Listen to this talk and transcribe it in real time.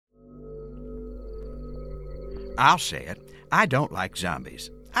I'll say it. I don't like zombies.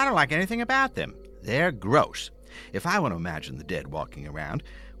 I don't like anything about them. They're gross. If I want to imagine the dead walking around,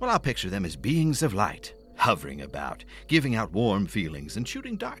 well, I'll picture them as beings of light, hovering about, giving out warm feelings and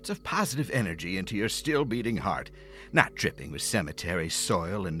shooting darts of positive energy into your still-beating heart, not dripping with cemetery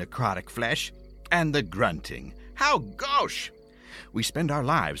soil and necrotic flesh. And the grunting. How gauche! We spend our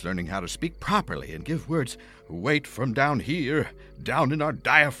lives learning how to speak properly and give words weight from down here, down in our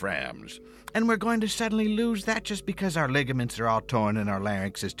diaphragms. And we're going to suddenly lose that just because our ligaments are all torn and our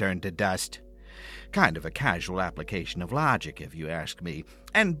larynx has turned to dust. Kind of a casual application of logic, if you ask me.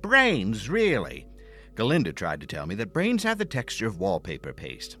 And brains, really. Galinda tried to tell me that brains have the texture of wallpaper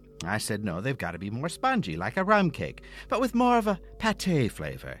paste. I said no, they've got to be more spongy, like a rum cake, but with more of a pâté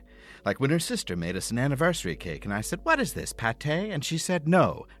flavor. Like when her sister made us an anniversary cake, and I said, "What is this, pâté?" And she said,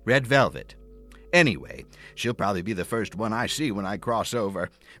 "No, red velvet." Anyway, she'll probably be the first one I see when I cross over.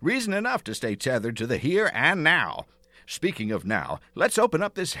 Reason enough to stay tethered to the here and now. Speaking of now, let's open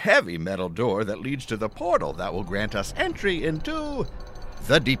up this heavy metal door that leads to the portal that will grant us entry into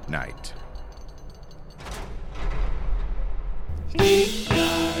the Deep Night. Deep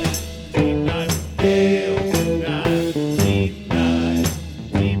night, deep night, feel tonight. Deep night,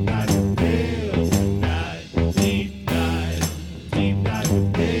 deep night, feel tonight. Deep night,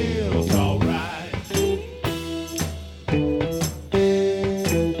 feels alright. Deep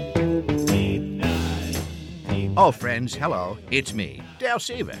night. Oh, friends, hello. It's me, Dale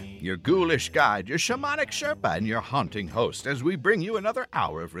Seaver, your ghoulish guide, your shamanic Sherpa, and your haunting host as we bring you another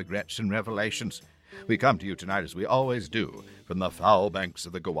hour of regrets and revelations. We come to you tonight, as we always do, from the foul banks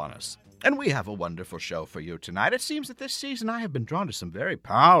of the Gowanus. And we have a wonderful show for you tonight. It seems that this season I have been drawn to some very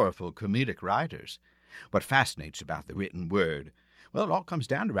powerful comedic writers. What fascinates about the written word? Well, it all comes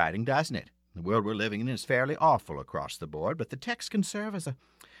down to writing, doesn't it? The world we're living in is fairly awful across the board, but the text can serve as a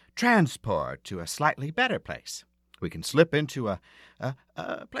transport to a slightly better place. We can slip into a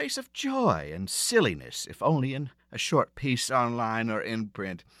place of joy and silliness, if only in a short piece online or in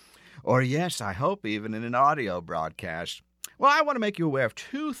print. Or, yes, I hope even in an audio broadcast. Well, I want to make you aware of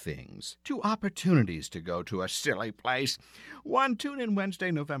two things, two opportunities to go to a silly place. One, tune in Wednesday,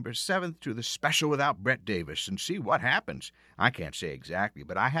 November 7th to the special without Brett Davis and see what happens. I can't say exactly,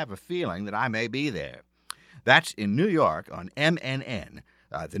 but I have a feeling that I may be there. That's in New York on MNN,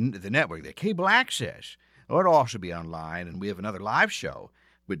 the network, the cable access. Oh, it'll also be online, and we have another live show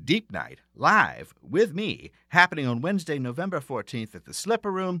with Deep Night, live with me, happening on Wednesday, November 14th at the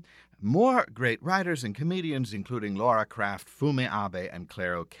Slipper Room. More great writers and comedians, including Laura Kraft, Fumi Abe, and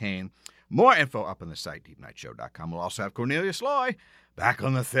Claire O'Kane. More info up on the site, deepnightshow.com. We'll also have Cornelius Loy back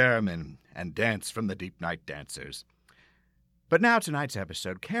on the theremin and dance from the Deep Night Dancers. But now tonight's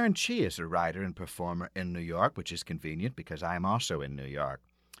episode, Karen Chee is a writer and performer in New York, which is convenient because I am also in New York.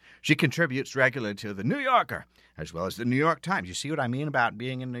 She contributes regularly to The New Yorker, as well as The New York Times. You see what I mean about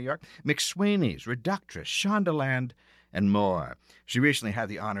being in New York? McSweeney's, Reductress, Shondaland, and more. She recently had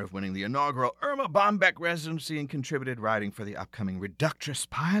the honor of winning the inaugural Irma Bombeck residency and contributed writing for the upcoming Reductress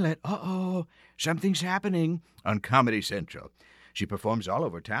pilot, something's happening, on Comedy Central. She performs all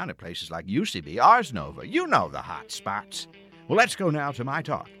over town at places like UCB, Ars Nova. You know the hot spots. Well, let's go now to my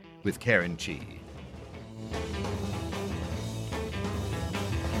talk with Karen Chee.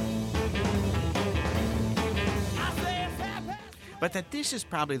 But that this is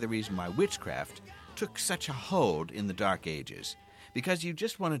probably the reason why witchcraft took such a hold in the Dark Ages. Because you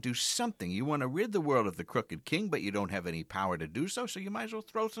just want to do something. You want to rid the world of the crooked king, but you don't have any power to do so, so you might as well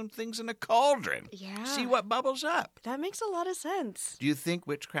throw some things in a cauldron. Yeah. See what bubbles up. That makes a lot of sense. Do you think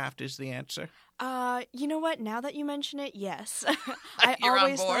witchcraft is the answer? You know what? Now that you mention it, yes. I You're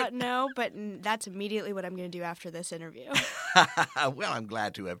always on board? thought no, but that's immediately what I'm going to do after this interview. Well, I'm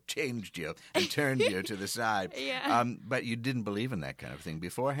glad to have changed you and turned you to the side. Yeah. But you didn't believe in that kind of thing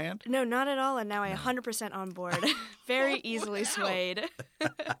beforehand? No, not at all, and now I'm 100% on board. Very easily swayed.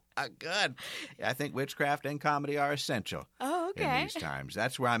 Good. I think witchcraft and comedy are essential. Oh, okay. In these times.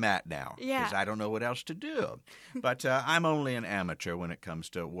 That's where I'm at now. Yeah. Because I don't know what else to do. But I'm only an amateur when it comes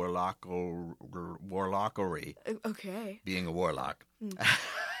to warlockery. Okay. Being a warlock.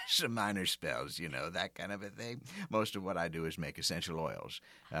 Some minor spells, that kind of a thing. Most of what I do is make essential oils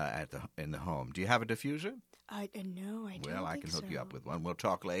in the home. Do you have a diffuser? No, I don't. Well, I think can hook so. you up with one. We'll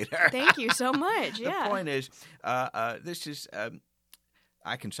talk later. Thank you so much. Yeah. The point is, this is.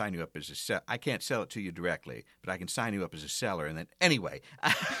 I can sign you up as a seller. I can't sell it to you directly, but I can sign you up as a seller. And then, anyway,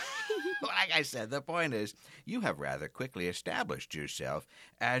 like I said, the point is, you have rather quickly established yourself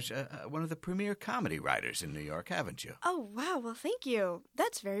as one of the premier comedy writers in New York, haven't you? Oh, wow. Well, thank you.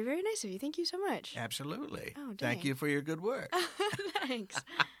 That's very, very nice of you. Thank you so much. Absolutely. Oh, dang. Thank you for your good work. Thanks.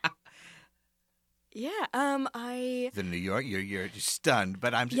 Yeah. The New York, you're just stunned,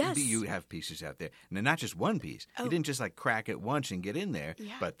 but Yes. you have pieces out there. And not just one piece. Oh. You didn't just like crack it once and get in there,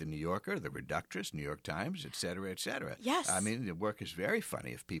 Yeah. but the New Yorker, the Reductress, New York Times, et cetera, et cetera. Yes. I mean, the work is very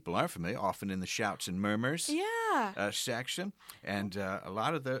funny if people aren't familiar, often in the shouts and murmurs Yeah. section. And a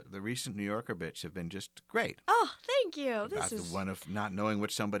lot of the recent New Yorker bits have been just great. Oh, thank you. About the one of not knowing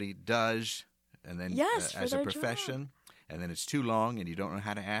what somebody does and then Yes, for as a their profession. And then it's too long and you don't know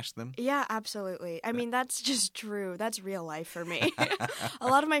how to ask them. Yeah, absolutely. I mean, that's just true. That's real life for me. A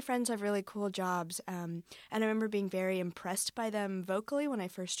lot of my friends have really cool jobs, and I remember being very impressed by them vocally when I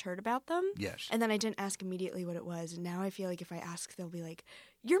first heard about them. Yes. And then I didn't ask immediately what it was, and now I feel like if I ask, they'll be like,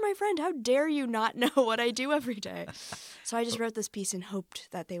 "You're my friend. How dare you not know what I do every day?" So I just wrote this piece and hoped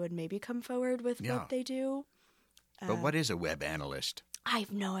that they would maybe come forward with Yeah. what they do. But what is a web analyst? I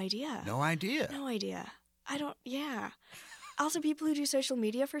have no idea. No idea. No idea. Yeah. Also, people who do social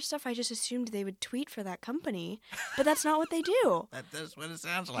media for stuff, I just assumed they would tweet for that company, but that's not what they do. That's what it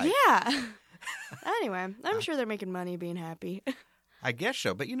sounds like. Yeah. Anyway, I'm sure they're making money being happy. I guess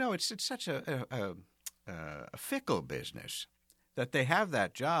so. But, it's such a fickle business that they have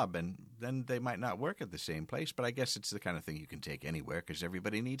that job and then they might not work at the same place. But I guess it's the kind of thing you can take anywhere because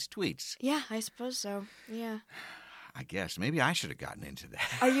everybody needs tweets. Yeah, I suppose so. Yeah. I guess. Maybe I should have gotten into that.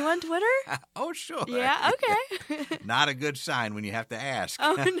 Are you on Twitter? Oh, sure. Yeah, okay. Not a good sign when you have to ask.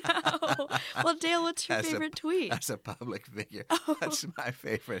 Oh, no. Well, Dale, what's your As a- favorite tweet? As a public figure. Oh. That's my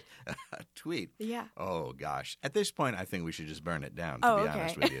favorite tweet. Yeah. Oh, gosh. At this point, I think we should just burn it down, to Oh, be okay.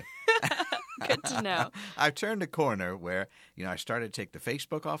 honest with you. Good to know. I've turned a corner where, I started to take the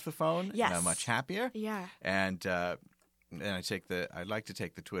Facebook off the phone. Yes. And I'm much happier. Yeah. And I'd like to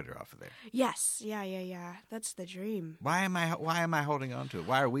take the Twitter off of there. Yes. Yeah. That's the dream. Why am I holding on to it?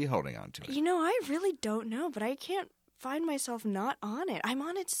 Why are we holding on to it? I really don't know, but I can't find myself not on it. I'm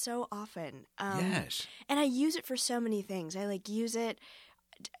on it so often. Yes. And I use it for so many things. I use it,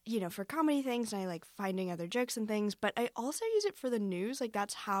 for comedy things, and I like finding other jokes and things, but I also use it for the news.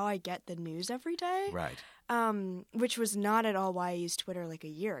 That's how I get the news every day. Right. Which was not at all why I used Twitter a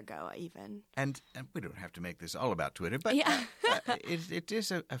year ago, even. And we don't have to make this all about Twitter, but Yeah. it is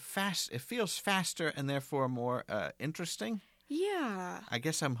a fast. It feels faster and therefore more interesting. Yeah. I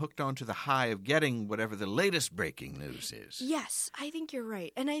guess I'm hooked on to the high of getting whatever the latest breaking news is. Yes, I think you're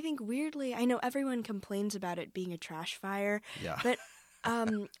right. And I think weirdly, I know everyone complains about it being a trash fire, Yeah. but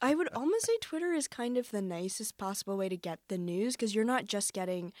I would almost say Twitter is kind of the nicest possible way to get the news because you're not just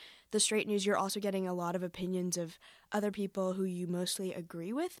getting the straight news, you're also getting a lot of opinions of other people who you mostly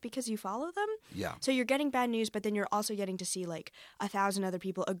agree with because you follow them. Yeah. So you're getting bad news, but then you're also getting to see 1,000 other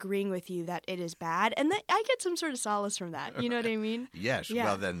people agreeing with you that it is bad. And I get some sort of solace from that. You know what I mean? Yes. Yeah.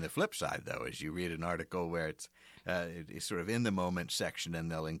 Well, then the flip side, though, is you read an article where it's sort of in the moment section and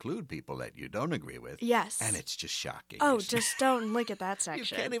they'll include people that you don't agree with. Yes. And it's just shocking. Oh, It's- just don't look at that You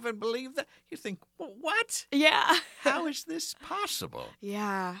section. can't even believe that. You think, well, what? Yeah. How is this possible?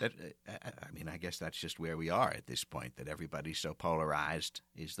 Yeah. That, I guess that's just where we are at this point, that everybody's so polarized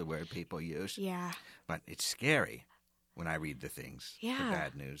is the word people use. Yeah. But it's scary when I read the things, Yeah. the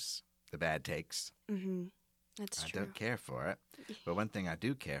bad news, the bad takes. Mm-hmm. That's I true. don't care for it. But one thing I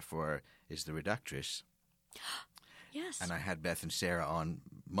do care for is the Reductress. Yes. And I had Beth and Sarah on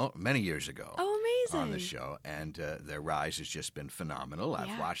many years ago. Oh, amazing. On the show, and their rise has just been phenomenal. I've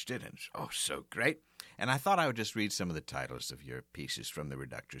Yeah. watched it, and it's so great. And I thought I would just read some of the titles of your pieces from the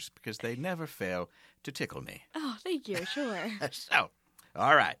Reductress because they never fail to tickle me. Oh, thank you. Sure. So,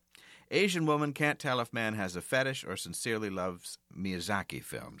 all right. Asian woman can't tell if man has a fetish or sincerely loves Miyazaki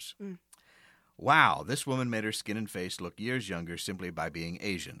films. Mm. Wow, this woman made her skin and face look years younger simply by being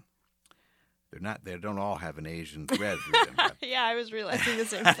Asian. They don't all have an Asian thread through them. But Yeah, I was realizing the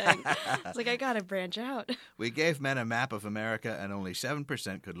same thing. It's I gotta branch out. we gave men a map of America, and only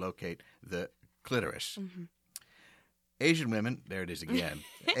 7% could locate the clitoris. Mm-hmm. Asian women, there it is again.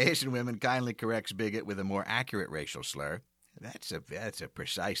 Asian women kindly corrects bigot with a more accurate racial slur. That's a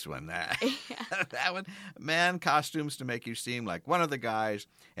precise one. That one. Man costumes to make you seem like one of the guys,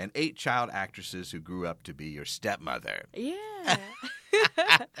 and 8 child actresses who grew up to be your stepmother. Yeah.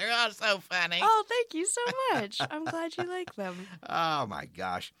 They're all so funny. Oh, thank you so much. I'm glad you like them. Oh my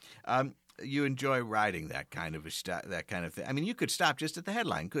gosh. You enjoy writing that kind of thing. I mean, you could stop just at the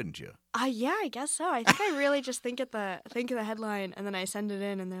headline, couldn't you? Yeah, I guess so. I think I really just think of the headline and then I send it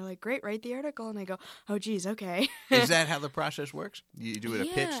in and they're like, "Great, write the article." And I go, "Oh, geez, okay." Is that how the process works? You do it a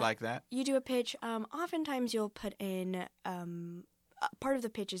pitch Yeah. like that? You do a pitch. Oftentimes you'll put in part of the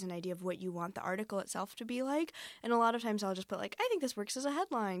pitch is an idea of what you want the article itself to be like. And a lot of times I'll just put like, I think this works as a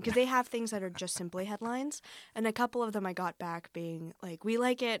headline, because they have things that are just simply headlines. And a couple of them I got back being like, we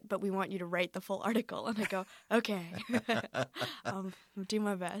like it, but we want you to write the full article. And I go, okay, I'll do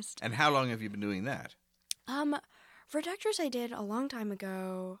my best. And how long have you been doing that? Reductress I did a long time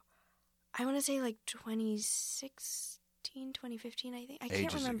ago. I want to say like 2016, 2015, I think. I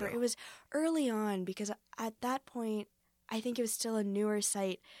can't remember. Ago. It was early on, because at that point, I think it was still a newer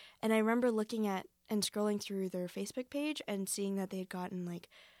site. And I remember looking at and scrolling through their Facebook page and seeing that they had gotten like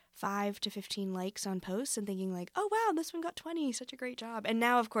 5 to 15 likes on posts and thinking like, oh, wow, this one got 20. Such a great job. And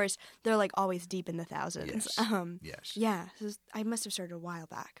now, of course, they're like always deep in the thousands. Yes. Yes. Yeah. So I must have started a while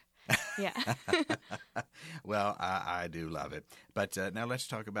back. Yeah. Well, I do love it. But now let's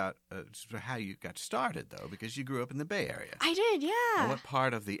talk about how you got started, though, because you grew up in the Bay Area. I did, yeah. Now, what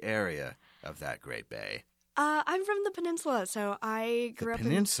part of the area of that great bay? I'm from the peninsula, so I grew up in...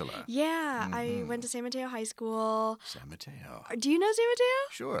 Peninsula? Yeah, I went to San Mateo High School. San Mateo. Do you know San Mateo?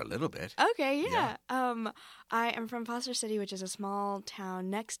 Sure, a little bit. Okay, yeah. I am from Foster City, which is a small town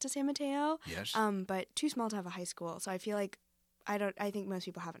next to San Mateo. Yes. But too small to have a high school, so I feel like I think most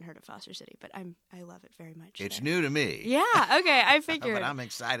people haven't heard of Foster City, but I love it very much. It's there. new to me. Yeah, okay, I figured. But I'm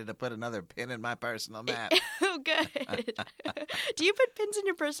excited to put another pin in my personal map. Oh, good. Do you put pins in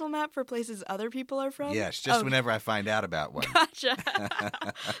your personal map for places other people are from? Yes, just whenever I find out about one. Gotcha.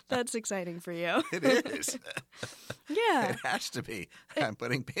 That's exciting for you. It is. Yeah. It has to be. I'm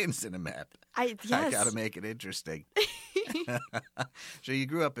putting pins in a map. Yes. I got to make it interesting. So you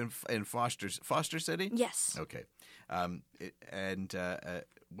grew up in Foster City? Yes. Okay.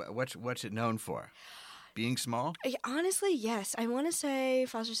 What's it known for? Being small? Honestly, yes. I want to say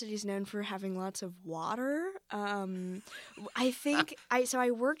Foster City is known for having lots of water. I think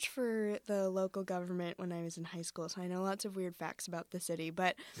I worked for the local government when I was in high school, so I know lots of weird facts about the city.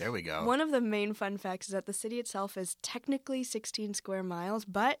 But there we go. One of the main fun facts is that the city itself is technically 16 square miles,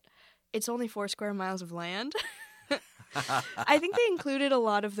 but it's only 4 square miles of land. I think they included a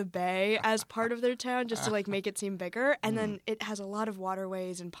lot of the bay as part of their town just to like make it seem bigger, and then it has a lot of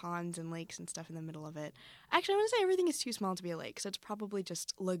waterways and ponds and lakes and stuff in the middle of it. Actually, I want to say everything is too small to be a lake, so it's probably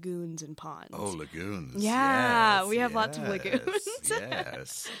just lagoons and ponds. Oh, lagoons. Yeah, yes, we have lots of lagoons.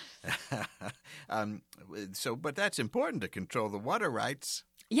 Yes. But that's important to control the water rights.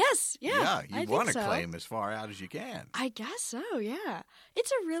 Yes, yeah. Yeah, you want to claim as far out as you can. I guess so, yeah.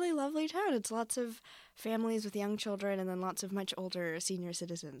 It's a really lovely town. It's lots of families with young children and then lots of much older senior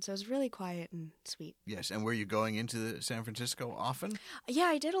citizens. So it's really quiet and sweet. Yes, and were you going into San Francisco often? Yeah,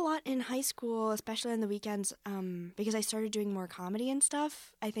 I did a lot in high school, especially on the weekends, because I started doing more comedy and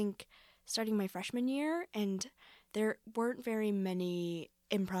stuff, I think, starting my freshman year, and there weren't very many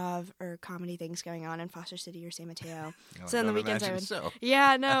improv or comedy things going on in Foster City or San Mateo. So on the weekends I would... So.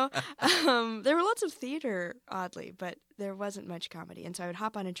 Yeah, no. There were lots of theater, oddly, but there wasn't much comedy. And so I would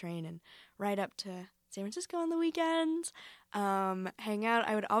hop on a train and ride up to San Francisco on the weekends, hang out.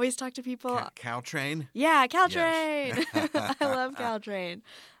 I would always talk to people. Caltrain? Yeah, Caltrain. Yes. I love Caltrain.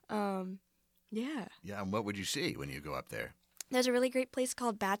 Yeah. Yeah, and what would you see when you go up there? There's a really great place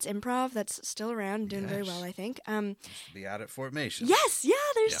called Bats Improv that's still around, doing very well, I think. Used to be out at Fort Mason. Yes, yeah,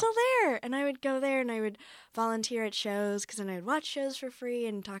 they're still there. And I would go there and I would volunteer at shows, because then I would watch shows for free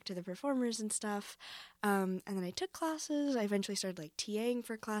and talk to the performers and stuff. And then I took classes. I eventually started like TAing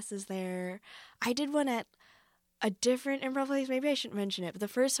for classes there. I did one at a different improv place. Maybe I shouldn't mention it, but the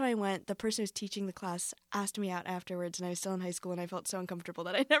first time I went, the person who was teaching the class asked me out afterwards, and I was still in high school, and I felt so uncomfortable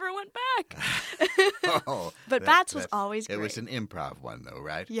that I never went back. But Bats was always great. It was an improv one, though,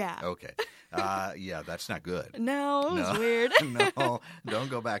 right? Yeah. Okay. Yeah, that's not good. No, it was weird. No,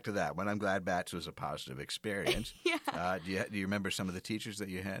 don't go back to that one. I'm glad Bats was a positive experience. Yeah. Do you remember some of the teachers that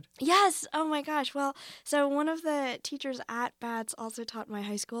you had? Yes. Oh my gosh. Well, so one of the teachers at Bats also taught my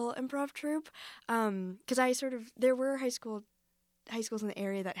high school improv troupe, because there were high schools in the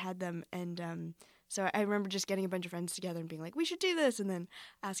area that had them, and so I remember just getting a bunch of friends together and being like, we should do this, and then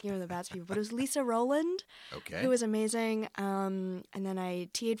asking one of the Bats people. But it was Lisa Rowland, who was amazing, and then I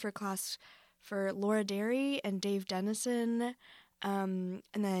TA'd for a class for Laura Derry and Dave Dennison, and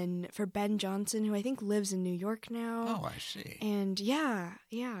then for Ben Johnson, who I think lives in New York now. Oh, I see. And yeah.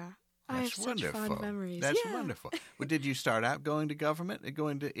 I have That's wonderful. such fond memories. That's wonderful. Well, did you start out going to government,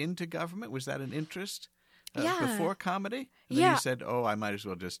 into government? Was that an interest before comedy? And then you said, oh, I might as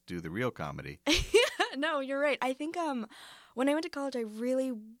well just do the real comedy. No, you're right. I think when I went to college, I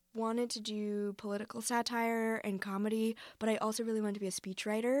really wanted to do political satire and comedy, but I also really wanted to be a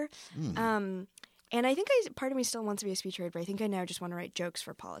speechwriter. And I think part of me still wants to be a speechwriter, but I think I now just want to write jokes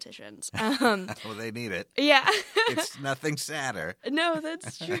for politicians. Well, they need it. Yeah. It's nothing sadder. No,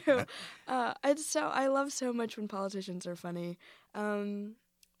 that's true. I love so much when politicians are funny.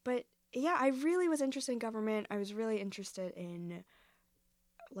 But yeah, I really was interested in government. I was really interested in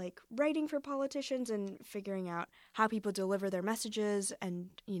like writing for politicians and figuring out how people deliver their messages and,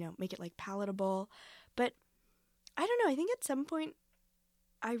 make it like palatable. But I don't know, I think at some point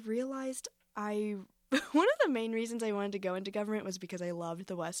I realized one of the main reasons I wanted to go into government was because I loved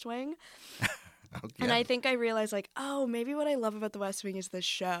The West Wing. Okay. And I think I realized, like, oh, maybe what I love about The West Wing is the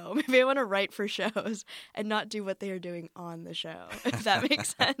show. Maybe I want to write for shows and not do what they are doing on the show, if that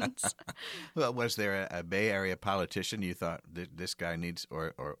makes sense. Well, was there a Bay Area politician you thought this guy needs,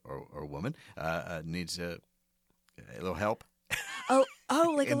 or woman, needs a little help? Oh,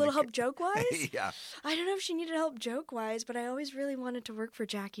 like a little help joke-wise? Yeah. I don't know if she needed help joke-wise, but I always really wanted to work for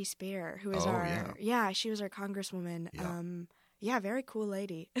Jackie Spear, who is she was our congresswoman. Yeah. Yeah, very cool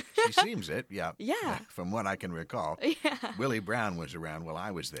lady. She seems it, yeah. Yeah. From what I can recall. Yeah. Willie Brown was around while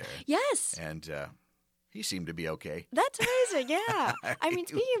I was there. Yes. And he seemed to be okay. That's amazing, yeah. I mean,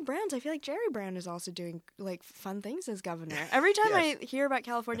 speaking of Browns, I feel like Jerry Brown is also doing, like, fun things as governor. Every time I hear about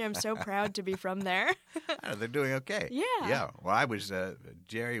California, I'm so proud to be from there. They're doing okay. Yeah. Yeah. Well,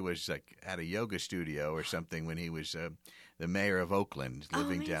 Jerry was, like, at a yoga studio or something when he was the mayor of Oakland,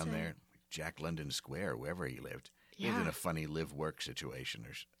 living down there, Jack London Square, wherever he lived. He lived in a funny live-work situation.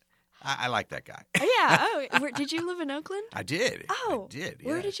 I like that guy. Yeah. Oh, did you live in Oakland? I did. Oh. I did, yeah.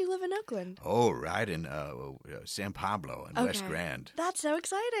 Where did you live in Oakland? Oh, right in San Pablo in West Grand. That's so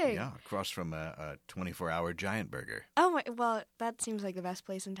exciting. Yeah, across from a 24-hour Giant Burger. Oh, well, that seems like the best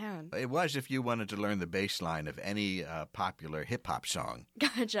place in town. It was if you wanted to learn the bass line of any popular hip-hop song.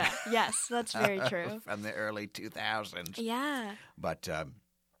 Gotcha. Yes, that's very true. From the early 2000s. Yeah. But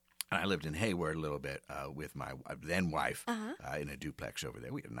I lived in Hayward a little bit with my then wife in a duplex over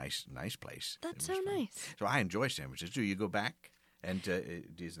there. We had a nice place. That's so nice. So I enjoy San Francisco. Do you go back? And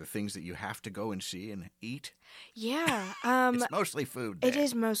is the things that you have to go and see and eat? Yeah. It's mostly food there. It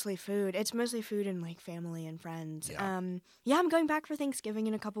is mostly food. It's mostly food and, like, family and friends. Yeah. I'm going back for Thanksgiving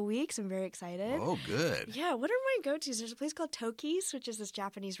in a couple weeks. I'm very excited. Oh, good. Yeah, what are my go-tos? There's a place called Toki's, which is this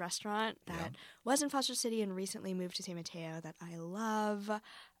Japanese restaurant that was in Foster City and recently moved to San Mateo that I love.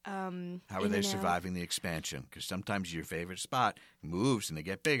 How are they surviving the expansion? Because sometimes your favorite spot moves and they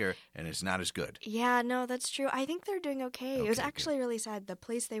get bigger and it's not as good. Yeah, no, that's true. I think they're doing okay. It was actually really sad. The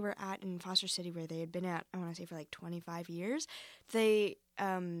place they were at in Foster City where they had been at, I want to say for like 25 years, I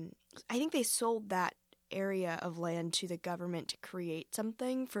think they sold that area of land to the government to create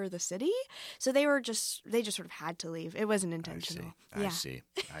something for the city. So they just sort of had to leave. It wasn't intentional. I see.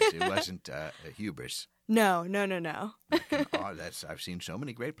 It wasn't hubris. No. I've seen so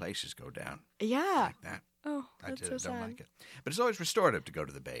many great places go down. Yeah. Like that. Oh, that's so sad. Don't like it. But it's always restorative to go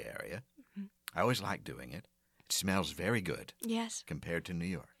to the Bay Area. Mm-hmm. I always like doing it. It smells very good. Yes. Compared to New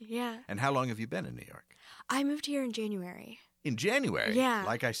York. Yeah. And how long have you been in New York? I moved here in January. In January? Yeah.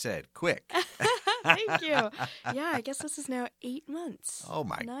 Like I said, quick. Thank you. Yeah, I guess this is now 8 months. Oh,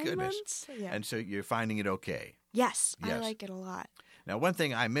 my 9 goodness. months? Yeah. And so you're finding it okay? Yes, I like it a lot. Now, one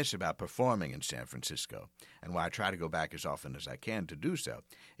thing I miss about performing in San Francisco, and why I try to go back as often as I can to do so,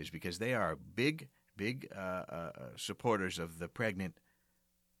 is because they are big supporters of the pregnant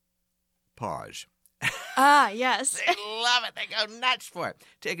pause. Ah, yes. They love it. They go nuts for it.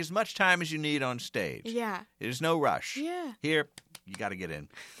 Take as much time as you need on stage. Yeah. There's no rush. Yeah. Here, you got to get in.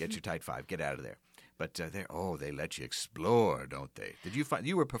 Get your tight five. Get out of there. But they let you explore, don't they? Did you find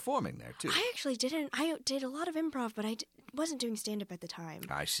you were performing there too? I actually didn't. I did a lot of improv, but I wasn't doing stand-up at the time.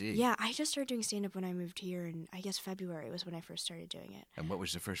 I see. Yeah, I just started doing stand-up when I moved here, and I guess February was when I first started doing it. And what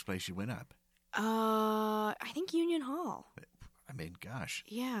was the first place you went up? I think Union Hall. I mean, gosh.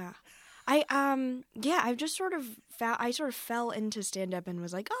 Yeah. I've just sort of fell into stand-up and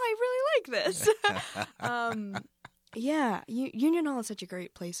was like, oh, I really like this. Yeah, Union Hall is such a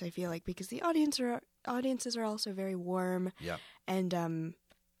great place, I feel like, because the audiences are also very warm. Yeah. And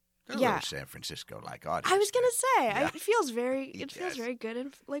San Francisco like audience. I was gonna say, Yeah. it feels very good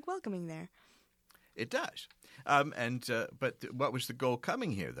and like welcoming there. It does. But what was the goal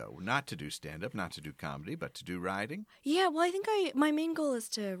coming here, though? Not to do stand-up, not to do comedy, but to do writing? Yeah, well, I think my main goal is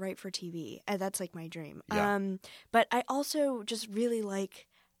to write for TV. That's like my dream. Yeah. But I also just really like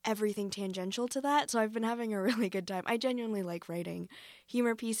everything tangential to that, so I've been having a really good time. I genuinely like writing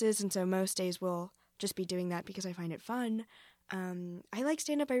humor pieces, and so most days we'll just be doing that because I find it fun. I like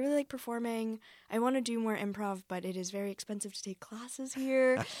stand-up. I really like performing. I want to do more improv, but it is very expensive to take classes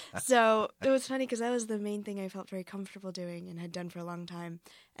here. So it was funny because that was the main thing I felt very comfortable doing and had done for a long time,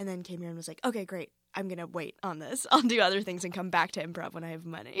 and then came here and was like, okay, great. I'm going to wait on this. I'll do other things and come back to improv when I have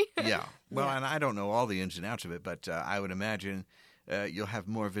money. Yeah. Well, and I don't know all the ins and outs of it, but I would imagine you'll have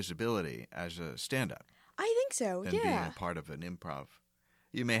more visibility as a stand-up I think so, than being a part of an improv.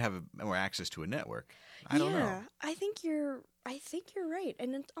 You may have more access to a network. I don't know. I think you're right.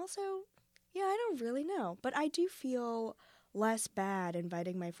 And it's also, I don't really know. But I do feel less bad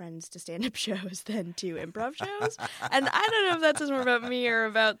inviting my friends to stand-up shows than to improv shows. And I don't know if that says more about me or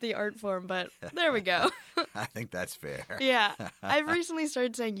about the art form, but there we go. I think that's fair. Yeah. I've recently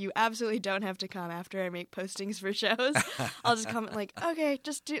started saying you absolutely don't have to come after I make postings for shows. I'll just comment like, okay,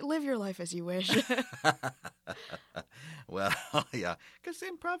 just live your life as you wish. Well, yeah, because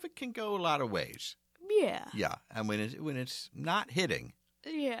improv can go a lot of ways. Yeah. Yeah, and when it's not hitting,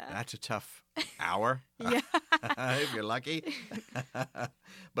 Yeah. that's a tough hour. Yeah. If you're lucky.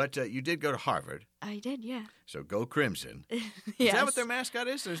 But you did go to Harvard, I did, yeah. so go Crimson. Yes. Is that what their mascot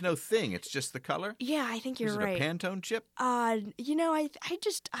is? There's no thing; it's just the color. Yeah, I think you're Is it right. a Pantone chip? I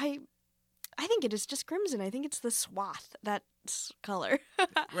think it is just crimson. I think it's the swath, that's color.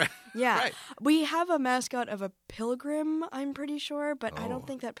 Right. Yeah. Right. We have a mascot of a pilgrim, I'm pretty sure, but I Oh. don't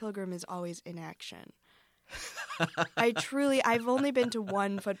think that pilgrim is always in action. I've only been to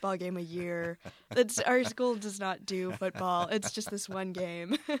one football game a year. Our school does not do football. It's just this one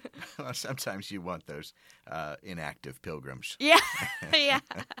game. Well, sometimes you want those inactive pilgrims. Yeah. Yeah.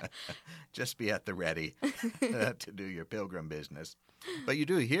 Just be at the ready to do your pilgrim business. But you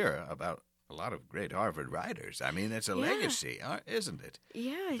do hear about a lot of great Harvard writers. I mean, it's a Yeah. legacy, isn't it?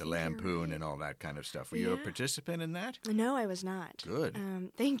 Yeah. I The think you're Lampoon right. and all that kind of stuff. Were you a Yeah. participant in that? No, I was not. Good.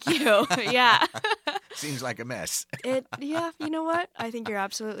 Thank you. Yeah. Seems like a mess. Yeah, you know what? I think you're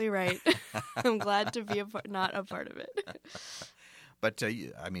absolutely right. I'm glad to be not a part of it. But,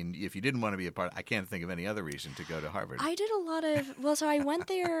 I mean, if you didn't want to be a part, I can't think of any other reason to go to Harvard. I did a lot of, so I went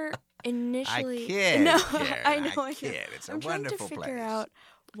there initially. I kid, No, Karen, I know. I kid. It's a I'm trying wonderful to figure place. out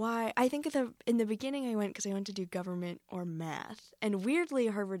why. I think in the beginning I went because I went to do government or math. And weirdly,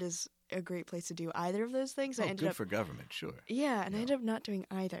 Harvard is a great place to do either of those things. I Oh, ended good up, for government, sure. yeah, and I ended up not doing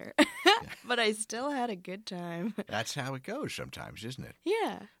either. But I still had a good time. That's how it goes sometimes, isn't it?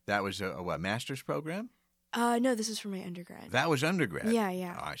 Yeah. That was a master's program? No, this is for my undergrad. That was undergrad? Yeah,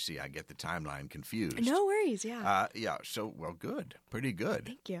 yeah. Oh, I see. I get the timeline confused. No worries, yeah. Yeah, so, well, good. Pretty good.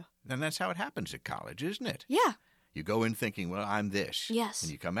 Thank you. And that's how it happens at college, isn't it? Yeah. You go in thinking, well, I'm this. Yes.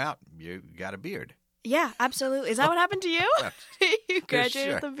 And you come out, you got a beard. Yeah, absolutely. Is that what happened to you? You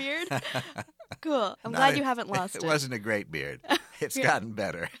graduated with sure. a beard? Cool. I'm Not glad a- you haven't lost it. It wasn't a great beard. It's Yeah. gotten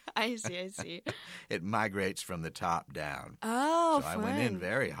better. I see. It migrates from the top down. Oh, So fun. I went in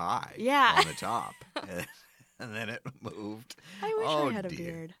very high Yeah. on the top. And then it moved. I wish Oh, I had a dear.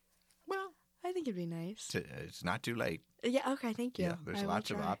 beard. Well, I think it'd be nice. it's not too late. Yeah, okay, thank you. Yeah, there's I will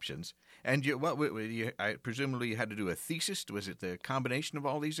lots of try. options. And presumably you had to do a thesis. Was it the combination of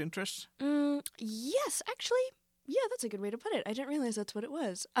all these interests? Yes, actually, yeah, that's a good way to put it. I didn't realize that's what it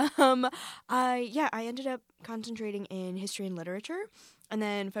was. I ended up concentrating in history and literature, and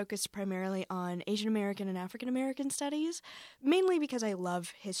then focused primarily on Asian American and African American studies, mainly because I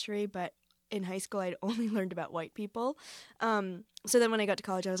love history, but in high school I'd only learned about white people. So then when I got to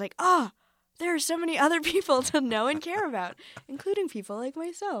college, I was like, there are so many other people to know and care about, including people like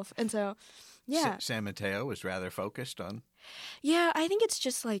myself. And so, yeah. San Mateo was rather focused on. Yeah, I think it's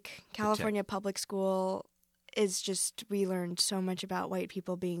just like California public school is just, we learned so much about white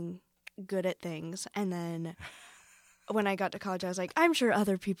people being good at things. And then when I got to college, I was like, I'm sure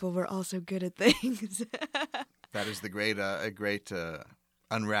other people were also good at things. That is the great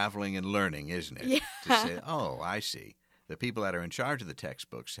unraveling and learning, isn't it? Yeah. To say, oh, I see. The people that are in charge of the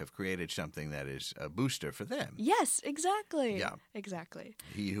textbooks have created something that is a booster for them. Yes, exactly. Yeah. Exactly.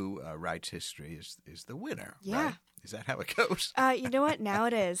 He who writes history is the winner. Yeah. Right? Is that how it goes? You know what? Now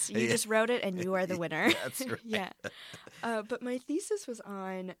it is. You Yeah. just wrote it and you are the winner. That's right. Yeah. But my thesis was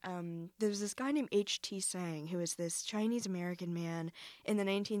on, there was this guy named H.T. Sang, who was this Chinese-American man in the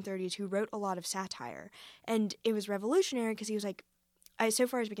 1930s who wrote a lot of satire. And it was revolutionary because he was like, so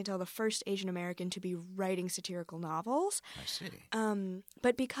far as we can tell, the first Asian American to be writing satirical novels. I see.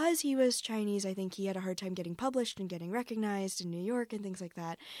 But because he was Chinese, I think he had a hard time getting published and getting recognized in New York and things like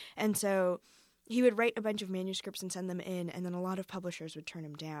that. And so he would write a bunch of manuscripts and send them in, and then a lot of publishers would turn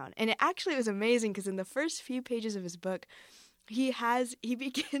him down. And it actually was amazing because in the first few pages of his book, he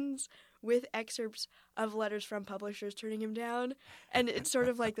begins with excerpts of letters from publishers turning him down, and it's sort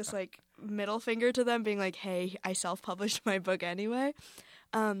of like this like middle finger to them, being like, "Hey, I self-published my book anyway."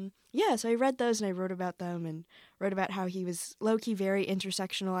 So I read those and I wrote about them and wrote about how he was low-key very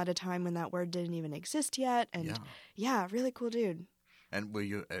intersectional at a time when that word didn't even exist yet, and yeah really cool dude. And will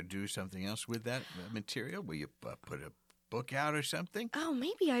you do something else with that material? Will you put a book out or something? Oh,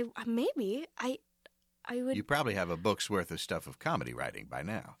 maybe I would. You probably have a book's worth of stuff of comedy writing by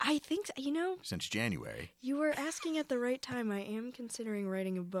now. I think Since January. you were asking at the right time. I am considering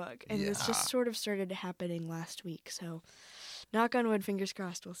writing a book, and this Yeah. just sort of started happening last week. So, knock on wood, fingers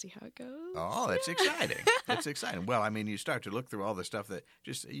crossed. We'll see how it goes. Oh, that's exciting. That's exciting. Well, I mean, you start to look through all the stuff that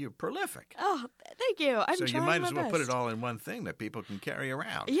you're prolific. Oh, thank you. I'm So trying you might my as well best. put it all in one thing that people can carry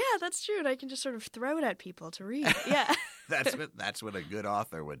around. Yeah, that's true. And I can just sort of throw it at people to read. Yeah. That's what a good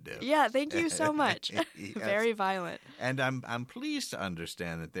author would do. Yeah, thank you so much. Yes. Very violent. And I'm pleased to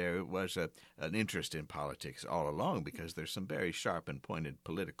understand that there was an interest in politics all along, because there's some very sharp and pointed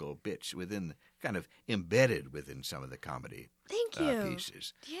political bits kind of embedded within some of the comedy Thank you.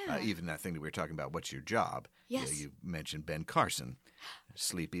 pieces. Yeah. Even that thing that we were talking about, what's your job? Yes. You mentioned Ben Carson,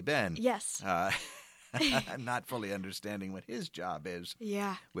 Sleepy Ben. Yes. Not fully understanding what his job is,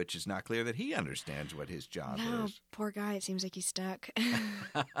 Yeah. which is not clear that he understands what his job No, is. poor guy. It seems like he's stuck.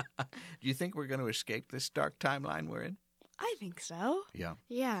 Do you think we're going to escape this dark timeline we're in? I think so. Yeah.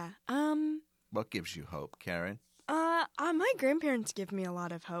 Yeah. What gives you hope, Karen? My grandparents give me a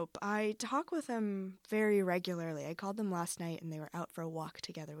lot of hope. I talk with them very regularly. I called them last night and they were out for a walk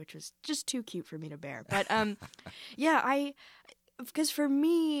together, which was just too cute for me to bear. But, yeah, because for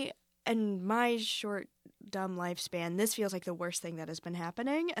me and my short, dumb lifespan, this feels like the worst thing that has been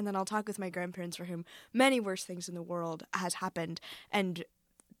happening. And then I'll talk with my grandparents for whom many worse things in the world has happened and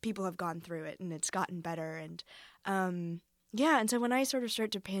people have gone through it and it's gotten better. And, yeah, and so when I sort of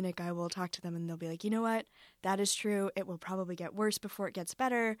start to panic, I will talk to them and they'll be like, you know what, that is true. It will probably get worse before it gets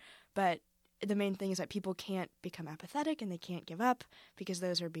better. But the main thing is that people can't become apathetic and they can't give up because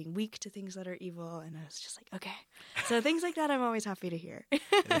those are being weak to things that are evil. And I was just like, okay. So things like that I'm always happy to hear.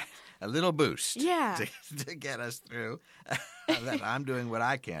 A little boost. Yeah. To get us through. That I'm doing what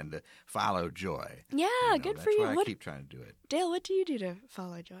I can to follow joy. Yeah, You know, good that's for you. why I What, keep trying to do it. Dale, what do you do to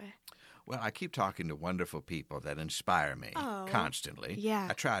follow joy? Well, I keep talking to wonderful people that inspire me Oh, constantly. yeah.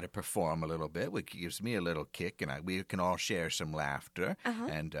 I try to perform a little bit, which gives me a little kick, and we can all share some laughter. Uh-huh.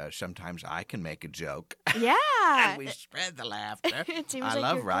 And sometimes I can make a joke, Yeah. and we spread the laughter. It seems I like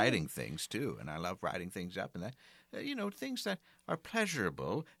love you're writing things, too, and I love writing things up, and that, things that are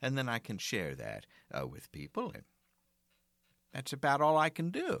pleasurable, and then I can share that with people. And that's about all I can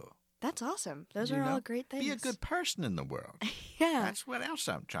do. That's awesome. Those You are all know? great things. Be a good person in the world. Yeah. That's what else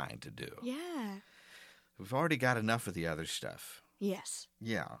I'm trying to do. Yeah. We've already got enough of the other stuff. Yes.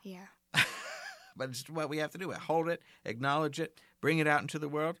 Yeah. Yeah. But it's what we have to do. Hold it, acknowledge it, bring it out into the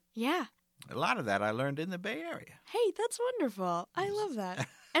world. Yeah. A lot of that I learned in the Bay Area. Hey, that's wonderful. I love that.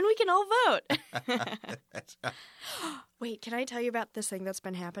 And we can all vote. That's, Wait, can I tell you about this thing that's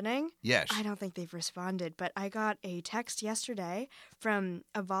been happening? yes. I don't think they've responded, but I got a text yesterday from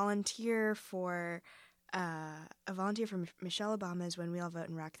a volunteer for Michelle Obama's When We All Vote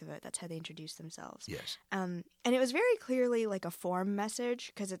and Rock the Vote. That's how they introduce themselves. Yes. And it was very clearly like a form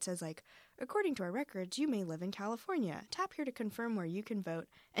message because it says like, according to our records, you may live in California. Tap here to confirm where you can vote.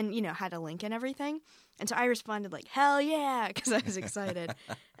 And, had a link and everything. And so I responded like, hell yeah, because I was excited.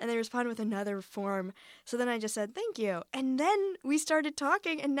 And they responded with another form. So then I just said, thank you. And then we started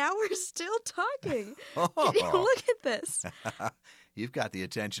talking, and now we're still talking. Oh. Look at this. You've got the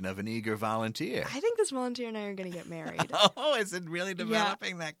attention of an eager volunteer. I think this volunteer and I are going to get married. Oh, is it really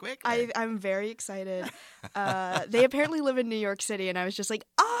developing that quickly? I'm very excited. They apparently live in New York City, and I was just like,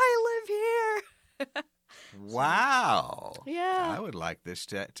 I live here. Wow. Yeah. I would like this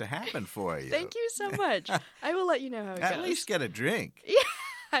to happen for you. Thank you so much. I will let you know how it goes. At least get a drink. Yeah.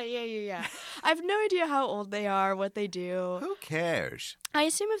 I have no idea how old they are, what they do. Who cares? I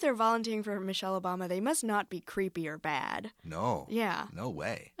assume if they're volunteering for Michelle Obama, they must not be creepy or bad. No. Yeah. No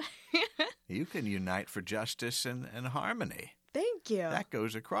way. You can unite for justice and harmony. Thank you. That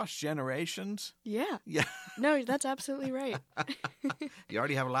goes across generations. Yeah. Yeah. No, that's absolutely right. You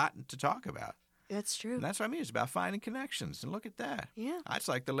already have a lot to talk about. That's true. And that's what I mean. It's about finding connections. And look at that. Yeah. That's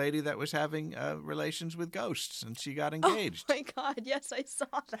like the lady that was having relations with ghosts and she got engaged. Oh, my God. Yes, I saw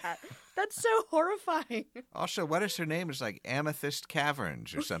that. That's so horrifying. Also, what is her name? It's like Amethyst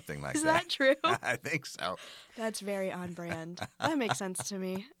Caverns or something like Is that true? I think so. That's very on brand. That makes sense to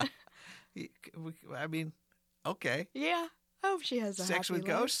me. I mean, okay. Yeah. I hope she has a Sex happy with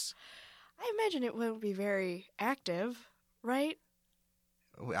life. ghosts? I imagine it won't be very active, right?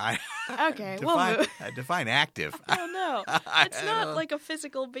 Okay, we'll move. Define active. I don't know. It's not like a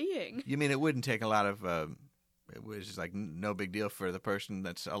physical being. You mean it wouldn't take a lot of, it was just like no big deal for the person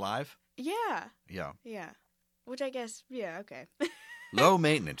that's alive? Yeah. Yeah. Yeah. Which I guess, yeah, okay. Low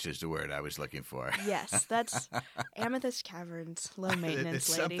maintenance is the word I was looking for. Yes, that's Amethyst Caverns, low maintenance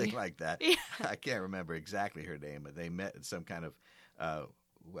It's lady. something like that. Yeah. I can't remember exactly her name, but they met at some kind of.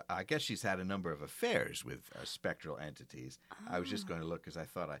 I guess she's had a number of affairs with spectral entities. I was just going to look because I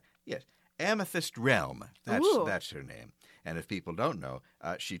thought yes, Amethyst Realm. That's her name. And if people don't know,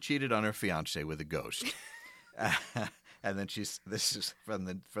 she cheated on her fiance with a ghost. And then this is from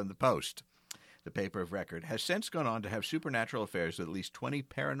the Post. The paper of record has since gone on to have supernatural affairs with at least 20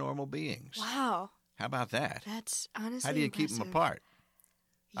 paranormal beings. Wow. How about that? That's honestly How do you impressive. keep them apart?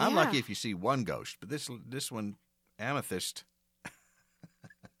 Yeah. I'm lucky if you see one ghost, but this one, Amethyst,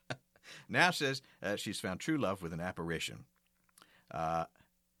 now says she's found true love with an apparition. And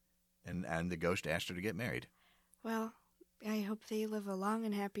the ghost asked her to get married. Well, I hope they live a long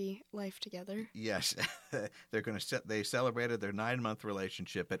and happy life together. Yes. They celebrated their 9-month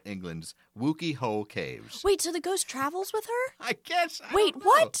relationship at England's Wookie Hole Caves. Wait, so the ghost travels with her? I guess. Wait, don't know.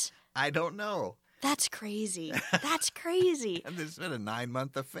 what? I don't know. That's crazy. That's crazy. And this has been a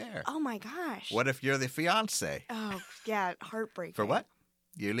 9-month affair. Oh my gosh. What if you're the fiance? Oh, yeah, heartbreaking. For what?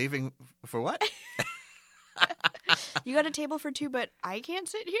 You're leaving for what? You got a table for two, but I can't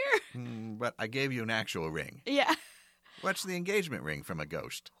sit here? But I gave you an actual ring. Yeah. What's the engagement ring from a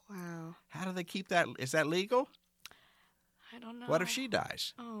ghost? Wow. How do they keep that? Is that legal? I don't know. What if she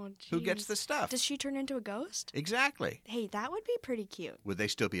dies? Oh, geez. Who gets the stuff? Does she turn into a ghost? Exactly. Hey, that would be pretty cute. Would they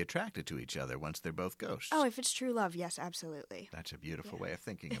still be attracted to each other once they're both ghosts? Oh, if it's true love, yes, absolutely. That's a beautiful way of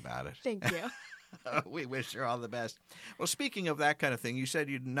thinking about it. Thank you. We wish her all the best. Well, speaking of that kind of thing, you said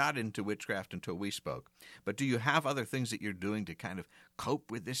you're not into witchcraft until we spoke. But do you have other things that you're doing to kind of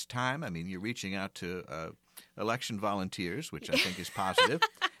cope with this time? I mean, you're reaching out to election volunteers, which I think is positive.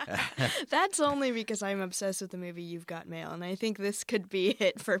 That's only because I'm obsessed with the movie You've Got Mail, and I think this could be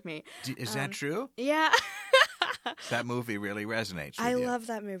it for me. Is that true? Yeah. That movie really resonates with I you. love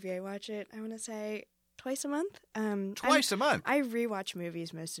that movie. I watch it, I want to say, twice a month. Twice a month? I rewatch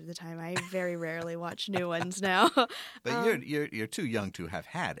movies most of the time. I very rarely watch new ones now. But you're too young to have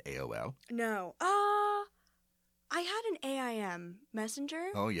had AOL. No. I had an AIM messenger.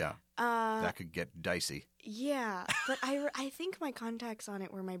 Oh, yeah. That could get dicey. Yeah, but I think my contacts on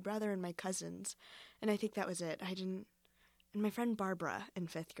it were my brother and my cousins, and I think that was it. And my friend Barbara in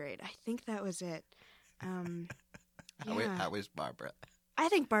 5th grade. I think that was it. Yeah. How is Barbara? I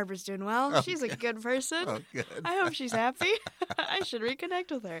think Barbara's doing well. Oh, she's a good person. Oh, good. I hope she's happy. I should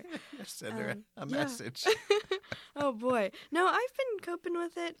reconnect with her. Send her a yeah. message. Oh, boy. No, I've been coping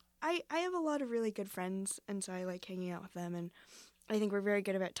with it. I have a lot of really good friends, and so I like hanging out with them, and I think we're very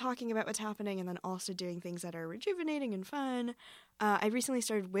good about talking about what's happening and then also doing things that are rejuvenating and fun. I recently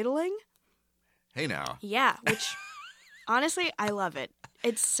started whittling. Hey, now. Yeah, which, honestly, I love it.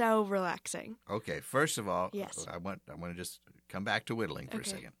 It's so relaxing. Okay, first of all, Yes. I want to just come back to whittling for a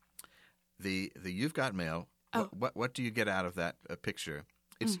Okay. second. The You've Got Mail, Oh. what do you get out of that picture?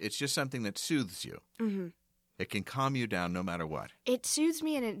 It's just something that soothes you. Mm-hmm. It can calm you down no matter what. It soothes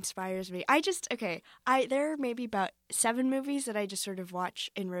me and it inspires me. There are maybe about 7 movies that I just sort of watch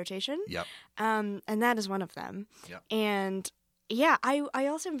in rotation. Yep. And that is one of them. Yep. And yeah, I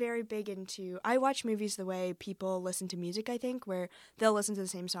also am very big into, I watch movies the way people listen to music, I think, where they'll listen to the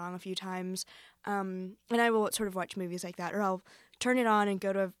same song a few times. And I will sort of watch movies like that, or I'll turn it on and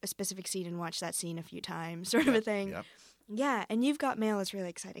go to a specific scene and watch that scene a few times, sort of a thing. Yep. Yeah, and You've Got Mail is really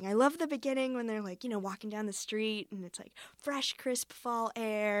exciting. I love the beginning when they're like, walking down the street and it's like fresh, crisp fall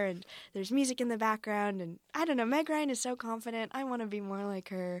air and there's music in the background. And I don't know, Meg Ryan is so confident. I want to be more like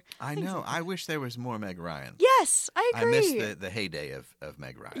her. I Things know. like I wish there was more Meg Ryan. Yes, I I agree. miss the heyday of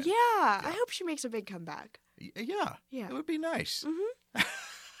Meg Ryan. Yeah, I hope she makes a big comeback. Yeah. Yeah. It would be nice. Mm-hmm.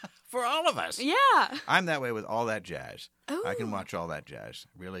 For all of us. Yeah. I'm that way with All That Jazz. I can Ooh. watch All That Jazz.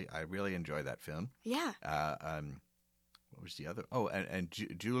 I really enjoy that film. Yeah. What was the other? Oh, and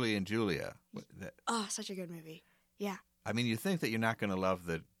Julie and Julia. Oh, such a good movie. Yeah. I mean, you think that you're not going to love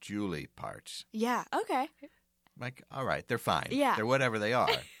the Julie parts. Yeah. Okay. Like, all right, they're fine. Yeah. They're whatever they are.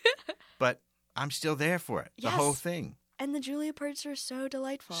 But I'm still there for it. The Yes. whole thing. And the Julia parts are so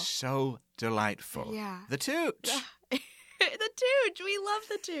delightful. So delightful. Yeah. The Tooch. The Tooch. We love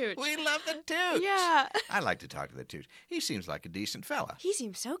the Tooch. We love the Tooch. Yeah. I like to talk to the Tooch. He seems like a decent fella. He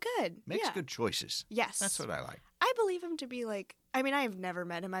seems so good. Makes yeah. good choices. Yes. That's what I like. I believe him to be like, I mean, I've never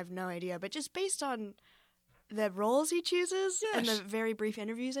met him. I have no idea. But just based on the roles he chooses and Yes. the very brief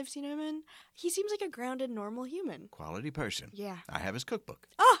interviews I've seen him in, he seems like a grounded, normal human. Quality person. Yeah. I have his cookbook.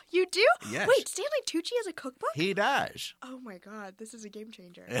 Oh, You do? Yes. Wait, Stanley Tucci has a cookbook? He does. Oh my god, this is a game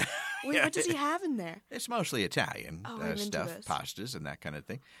changer. Wait, what does he have in there? It's mostly Italian Oh, I'm into stuff, this. pastas and that kind of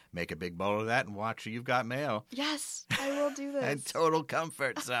thing. Make a big bowl of that and watch You've Got Mail. Yes, I will do this. And total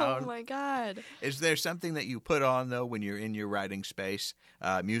comfort zone. Oh my god. Is there something that you put on, though, when you're in your writing space,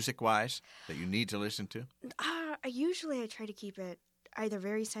 music-wise, that you need to listen to? Usually I try to keep it either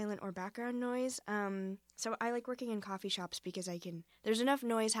very silent or background noise. So I like working in coffee shops because there's enough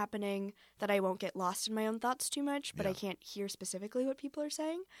noise happening that I won't get lost in my own thoughts too much, but I can't hear specifically what people are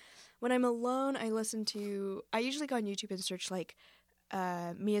saying. When I'm alone, I usually go on YouTube and search like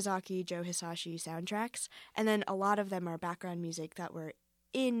Miyazaki, Joe Hisashi soundtracks, and then a lot of them are background music that were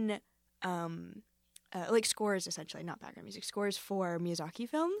in like scores, essentially, not background music, scores for Miyazaki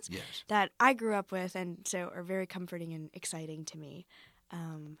films that I grew up with and so are very comforting and exciting to me.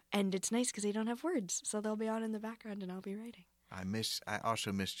 And it's nice because they don't have words, so they'll be on in the background and I'll be writing. I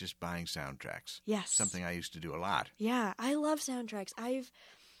also miss just buying soundtracks. Yes. Something I used to do a lot. Yeah, I love soundtracks.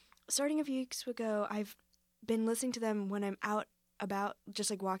 Starting a few weeks ago, I've been listening to them when I'm out about just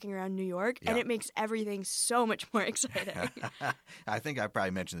like walking around New York, and it makes everything so much more exciting. I think I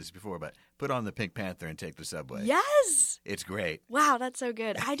probably mentioned this before, but put on the Pink Panther and take the subway. Yes! It's great. Wow, that's so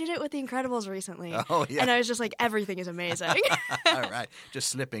good. I did it with The Incredibles recently. Oh, yeah. And I was just like, everything is amazing. All right. Just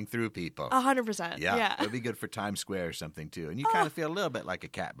slipping through people. 100%. Yeah. It would be good for Times Square or something, too. And you kind of feel a little bit like a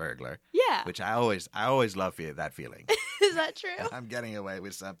cat burglar. Yeah. Which I always love that feeling. Is that true? I'm getting away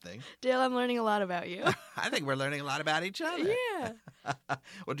with something. Dale, I'm learning a lot about you. I think we're learning a lot about each other. Yeah.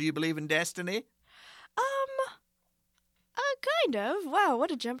 Well, do you believe in destiny? Kind of. Wow,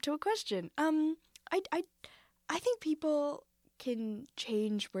 what a jump to a question. I think people can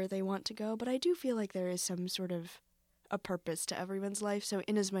change where they want to go, but I do feel like there is some sort of a purpose to everyone's life. So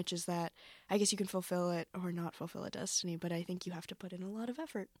in as much as that, I guess you can fulfill it or not fulfill a destiny, but I think you have to put in a lot of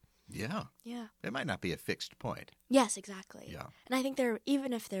effort. Yeah. Yeah. It might not be a fixed point. Yes, exactly. Yeah. And I think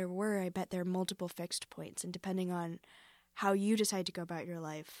even if there were, I bet there are multiple fixed points, and depending on how you decide to go about your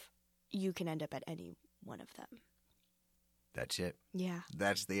life, you can end up at any one of them. That's it. Yeah.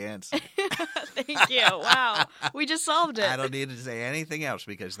 That's the answer. Thank you. Wow. We just solved it. I don't need to say anything else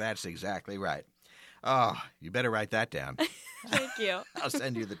because that's exactly right. Oh, you better write that down. Thank you. I'll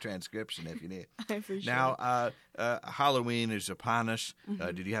send you the transcription if you need. I appreciate it. Now, Halloween is upon us.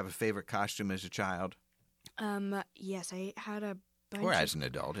 Did you have a favorite costume as a child? Yes, I had a bunch Or as an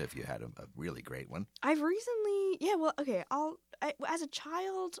adult, if you had a really great one. I've recently, as a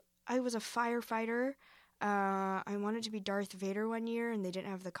child, I was a firefighter. I wanted to be Darth Vader one year, and they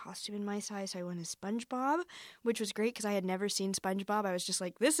didn't have the costume in my size, so I went as SpongeBob, which was great because I had never seen SpongeBob. I was just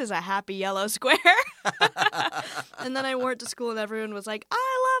like, this is a happy yellow square. And then I wore it to school, and everyone was like,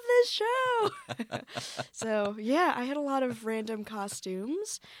 I love this show. So, yeah, I had a lot of random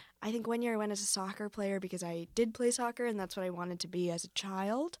costumes. I think one year I went as a soccer player because I did play soccer, and that's what I wanted to be as a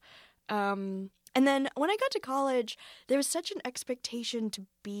child. And then when I got to college, there was such an expectation to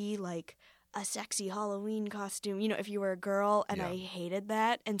be like a sexy Halloween costume, if you were a girl, and I hated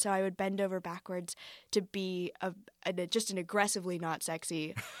that, and so I would bend over backwards to be just an aggressively not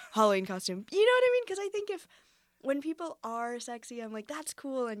sexy Halloween costume. You know what I mean? Because I think when people are sexy, I'm like, that's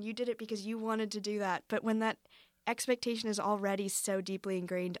cool, and you did it because you wanted to do that, but when that expectation is already so deeply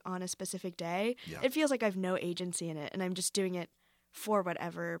ingrained on a specific day, it feels like I have no agency in it, and I'm just doing it for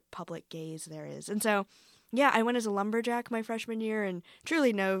whatever public gaze there is. And so yeah, I went as a lumberjack my freshman year, and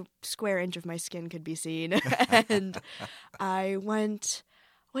truly no square inch of my skin could be seen. And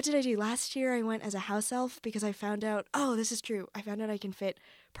what did I do? Last year I went as a house elf because I found out, this is true. I found out I can fit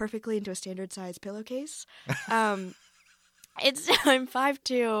perfectly into a standard size pillowcase. I'm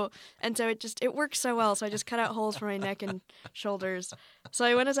 5'2", and so it works so well. So I just cut out holes for my neck and shoulders. So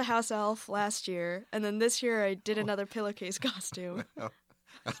I went as a house elf last year, and then this year I did another pillowcase costume.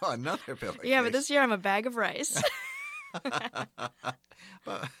 Oh, another pillowcase. Yeah, but this year I'm a bag of rice.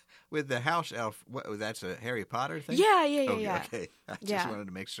 But with the house elf, that's a Harry Potter thing? Yeah. Okay. I just wanted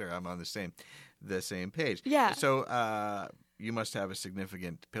to make sure I'm on the same page. Yeah. So you must have a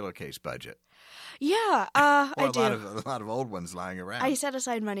significant pillowcase budget. Yeah, I do. A lot of old ones lying around. I set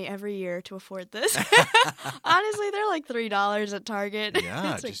aside money every year to afford this. Honestly, they're like $3 at Target.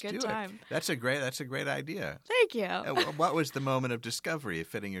 Yeah, it's just a good do time. It. That's a great idea. Thank you. What was the moment of discovery of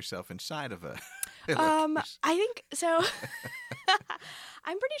fitting yourself inside of a pillowcase? I think so.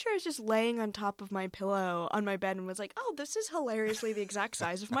 I'm pretty sure I was just laying on top of my pillow on my bed and was like, "Oh, this is hilariously the exact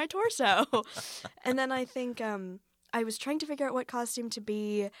size of my torso." And then I think I was trying to figure out what costume to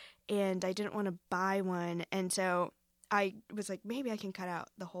be, and I didn't want to buy one, and so I was like, maybe I can cut out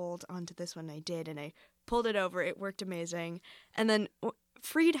the hold onto this one. I did, and I pulled it over. It worked amazing. And then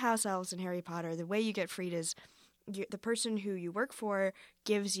freed house elves in Harry Potter, the way you get freed is the person who you work for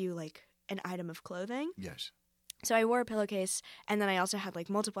gives you, like, an item of clothing. Yes. So I wore a pillowcase, and then I also had, like,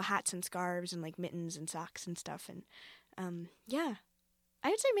 multiple hats and scarves and, like, mittens and socks and stuff. And, yeah. I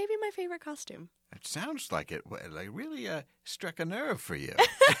would say maybe my favorite costume. It sounds like it really struck a nerve for you.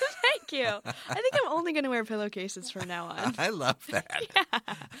 Thank you. I think I'm only going to wear pillowcases from now on. I love that. Yeah.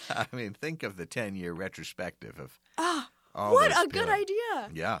 I mean, think of the 10-year retrospective of all What those a good idea.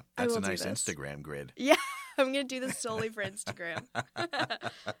 Yeah, I that's a will do nice this. Instagram grid. Yeah, I'm going to do this solely for Instagram.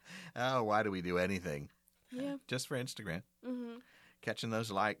 Oh, why do we do anything? Yeah. Just for Instagram. Mm-hmm. Catching those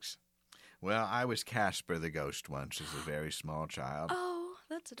likes. Well, I was Casper the Ghost once as a very small child. Oh,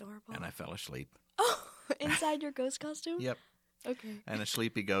 that's adorable. And I fell asleep. Oh, inside your ghost costume? Yep. Okay. And a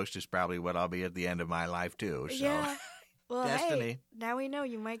sleepy ghost is probably what I'll be at the end of my life, too. So. Yeah. Well, Destiny. hey, now we know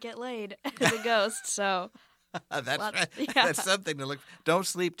you might get laid as a ghost, so. That's right. Yeah. That's something to look. Don't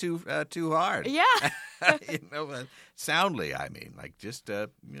sleep too hard. Yeah. Soundly. I mean, like just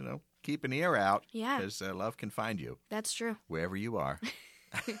keep an ear out. Yeah. Because love can find you That's true. wherever you are.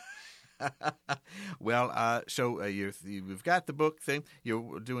 Well, so you've got the book thing.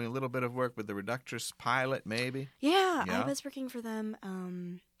 You're doing a little bit of work with the Reductress pilot, maybe. Yeah, Yeah? I was working for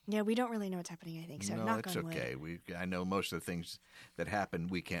them. Yeah, we don't really know what's happening, I think, so No, knock it's on wood. okay. I know most of the things that happen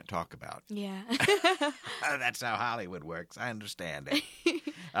we can't talk about. Yeah. That's how Hollywood works. I understand it.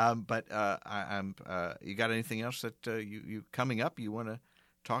 But you got anything else that you coming up you want to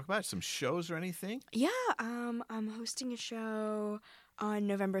talk about? Some shows or anything? Yeah, I'm hosting a show on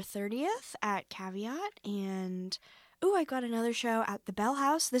November 30th at Caveat, and I got another show at the Bell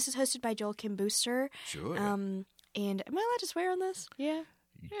House. This is hosted by Joel Kim Booster. Sure. And am I allowed to swear on this? Yeah.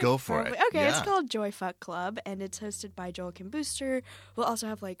 Go for Probably. it. Okay, Yeah. It's called Joy Fuck Club, and it's hosted by Joel Kim Booster. We'll also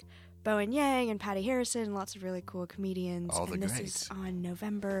have, like, Bowen Yang and Patty Harrison and lots of really cool comedians. All the and this greats. is on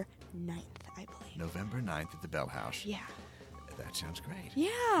November 9th, I believe. November 9th at the Bell House. Yeah. That sounds great.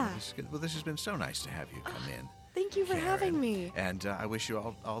 Yeah. This is good. Well, this has been so nice to have you come in. Thank you for Karen. having me. And I wish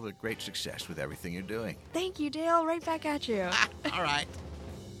you all the great success with everything you're doing. Thank you, Dale. Right back at you. All right.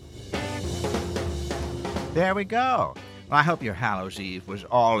 There we go. Well, I hope your Hallows Eve was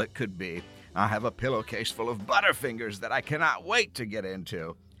all it could be. I have a pillowcase full of Butterfingers that I cannot wait to get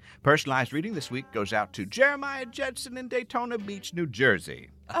into. Personalized reading this week goes out to Jeremiah Judson in Daytona Beach, New Jersey.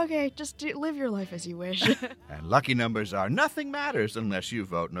 Okay, just live your life as you wish. And lucky numbers are nothing matters unless you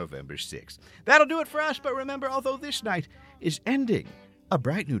vote November 6th. That'll do it for us, but remember, although this night is ending, a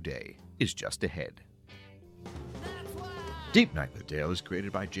bright new day is just ahead. Deep Night with Dale is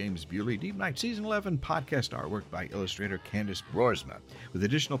created by James Bewley. Deep Night Season 11 podcast artwork by illustrator Candace Broersma, with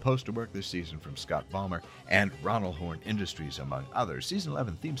additional poster work this season from Scott Ballmer and Ronald Horn Industries, among others. Season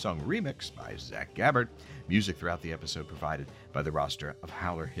 11 theme song remix by Zach Gabbard. Music throughout the episode provided by the roster of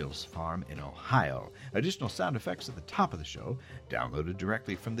Howler Hills Farm in Ohio. Additional sound effects at the top of the show, downloaded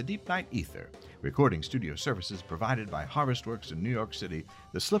directly from the Deep Night Ether. Recording studio services provided by Harvest Works in New York City.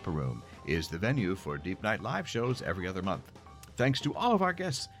 The Slipper Room is the venue for Deep Night live shows every other month. Thanks to all of our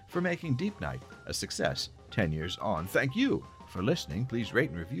guests for making Deep Night a success 10 years on. Thank you for listening. Please rate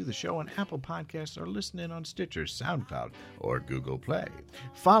and review the show on Apple Podcasts or listen in on Stitcher, SoundCloud, or Google Play.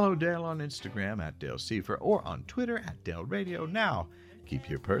 Follow Dale on Instagram at Dale Seaver or on Twitter at Dale Radio. Now, keep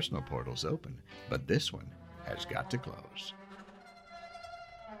your personal portals open, but this one has got to close.